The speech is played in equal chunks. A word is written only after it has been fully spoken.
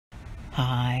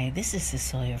Hi, this is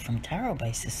Cecilia from Tarot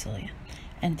by Cecilia,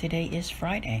 and today is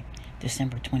Friday,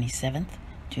 December 27th,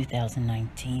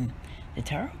 2019. The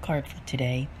tarot card for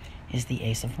today is the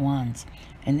Ace of Wands,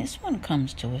 and this one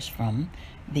comes to us from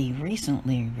the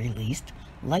recently released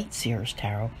Light Seers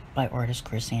Tarot by artist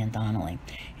Chris Ann Donnelly.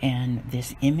 And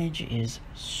this image is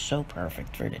so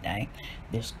perfect for today.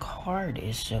 This card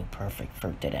is so perfect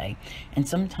for today. And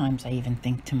sometimes I even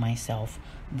think to myself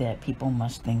that people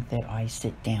must think that I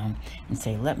sit down and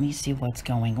say, let me see what's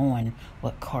going on.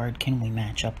 What card can we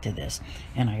match up to this?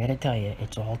 And I gotta tell you,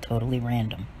 it's all totally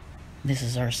random. This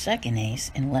is our second ace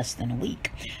in less than a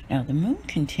week. Now, the moon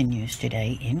continues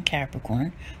today in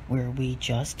Capricorn, where we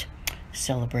just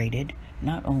celebrated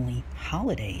not only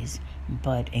holidays,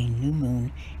 but a new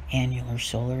moon annular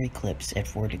solar eclipse at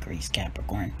 4 degrees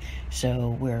Capricorn.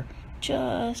 So we're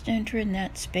just entering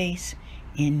that space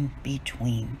in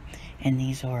between, and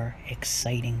these are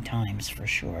exciting times for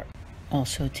sure.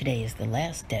 Also, today is the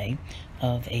last day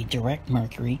of a direct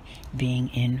Mercury being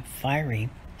in fiery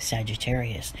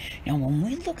Sagittarius. Now, when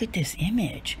we look at this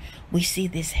image, we see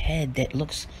this head that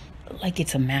looks like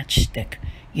it's a matchstick,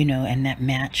 and that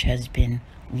match has been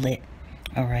lit,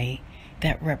 all right?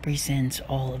 That represents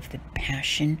all of the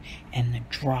passion and the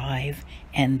drive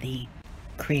and the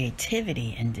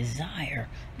creativity and desire,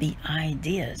 the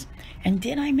ideas. And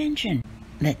did I mention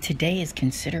that today is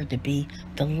considered to be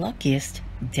the luckiest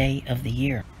day of the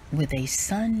year, with a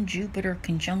Sun-Jupiter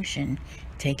conjunction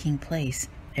taking place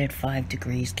at 5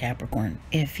 degrees Capricorn.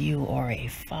 If you are a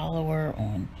follower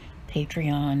on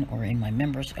Patreon or in my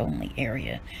members only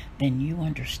area, then you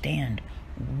understand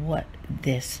what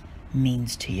this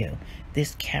means to you.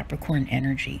 This Capricorn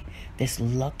energy, this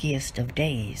luckiest of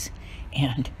days,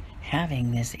 and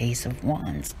having this Ace of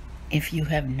Wands. If you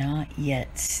have not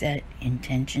yet set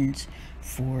intentions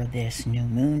for this new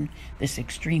moon, this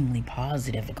extremely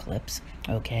positive eclipse,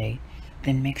 okay,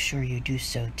 then make sure you do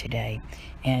so today,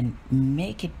 and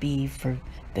make it be for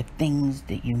the things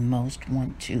that you most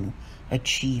want to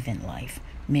achieve in life.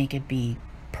 Make it be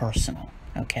personal,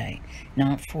 okay?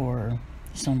 Not for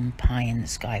some pie in the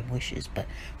sky wishes, but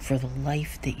for the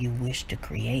life that you wish to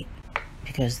create.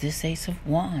 Because this Ace of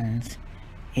Wands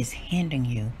is handing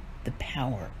you the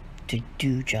power to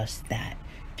do just that,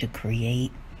 to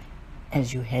create,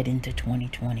 as you head into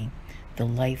 2020, the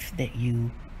life that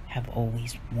you have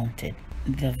always wanted.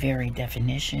 The very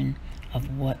definition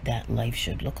of what that life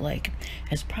should look like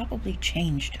has probably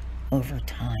changed over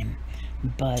time,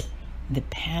 but the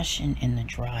passion and the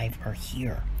drive are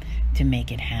here to make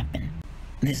it happen.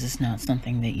 This is not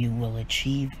something that you will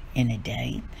achieve in a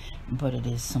day, but it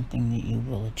is something that you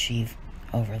will achieve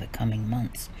over the coming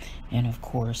months. And of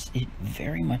course, it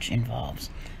very much involves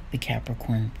the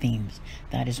Capricorn themes.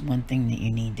 That is one thing that you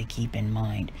need to keep in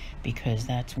mind, because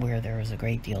that's where there is a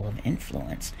great deal of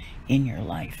influence in your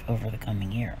life over the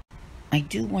coming year. I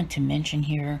do want to mention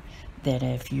here that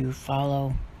if you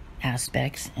follow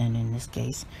aspects, and in this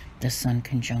case the Sun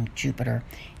conjunct Jupiter,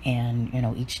 and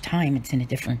each time it's in a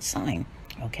different sign,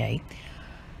 okay,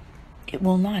 it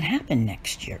will not happen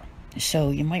next year.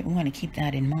 So you might want to keep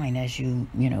that in mind as you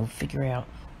figure out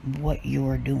what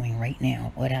you're doing right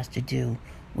now, what has to do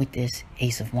with this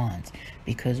Ace of Wands,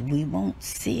 because we won't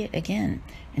see it again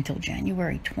until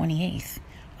January 28th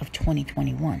of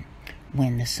 2021,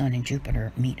 when the Sun and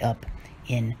Jupiter meet up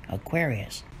in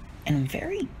Aquarius. And I'm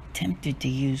very tempted to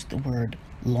use the word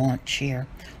launch here,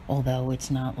 although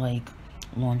it's not like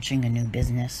launching a new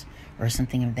business or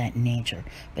something of that nature,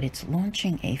 but it's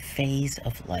launching a phase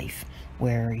of life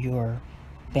where you're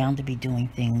bound to be doing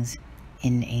things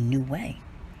in a new way.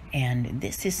 And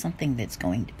this is something that's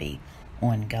going to be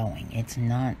ongoing. It's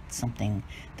not something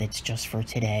that's just for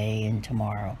today and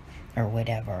tomorrow or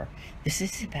whatever. This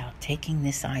is about taking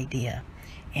this idea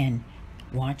and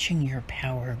watching your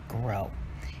power grow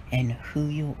and who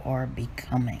you are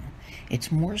becoming.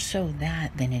 It's more so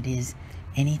that than it is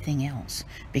anything else,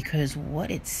 because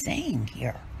what it's saying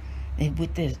here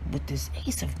with this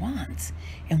Ace of Wands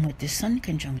and with the Sun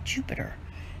conjunct Jupiter,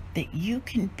 that you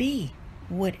can be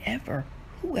whatever,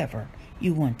 whoever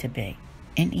you want to be.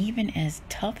 And even as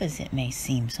tough as it may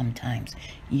seem sometimes,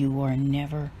 you are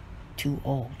never too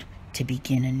old to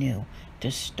begin anew,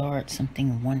 to start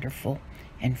something wonderful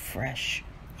and fresh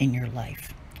in your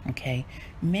life, okay?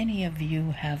 Many of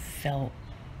you have felt,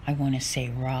 I want to say,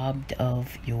 robbed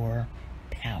of your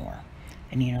power.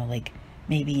 And like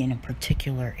maybe in a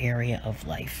particular area of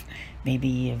life, maybe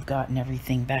you've gotten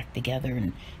everything back together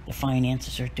and the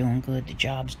finances are doing good, the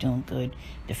job's doing good,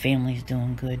 the family's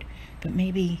doing good, but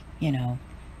maybe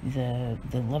the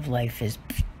love life is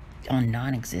on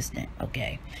non-existent,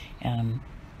 okay?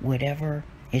 Whatever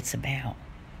it's about,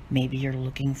 Maybe you're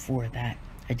looking for that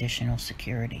additional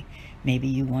security. Maybe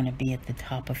you want to be at the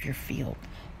top of your field.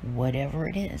 Whatever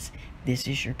it is, this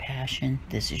is your passion,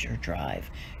 this is your drive.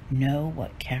 Know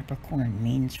what Capricorn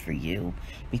means for you,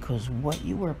 because what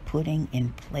you are putting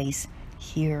in place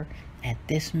here at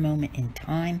this moment in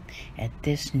time, at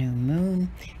this new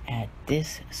moon, at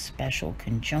this special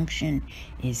conjunction,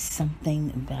 is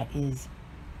something that is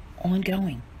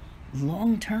ongoing,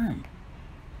 long term.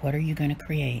 What are you going to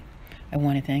create? I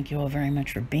want to thank you all very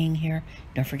much for being here.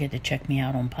 Don't forget to check me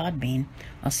out on Podbean.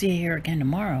 I'll see you here again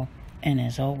tomorrow. And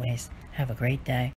as always, have a great day.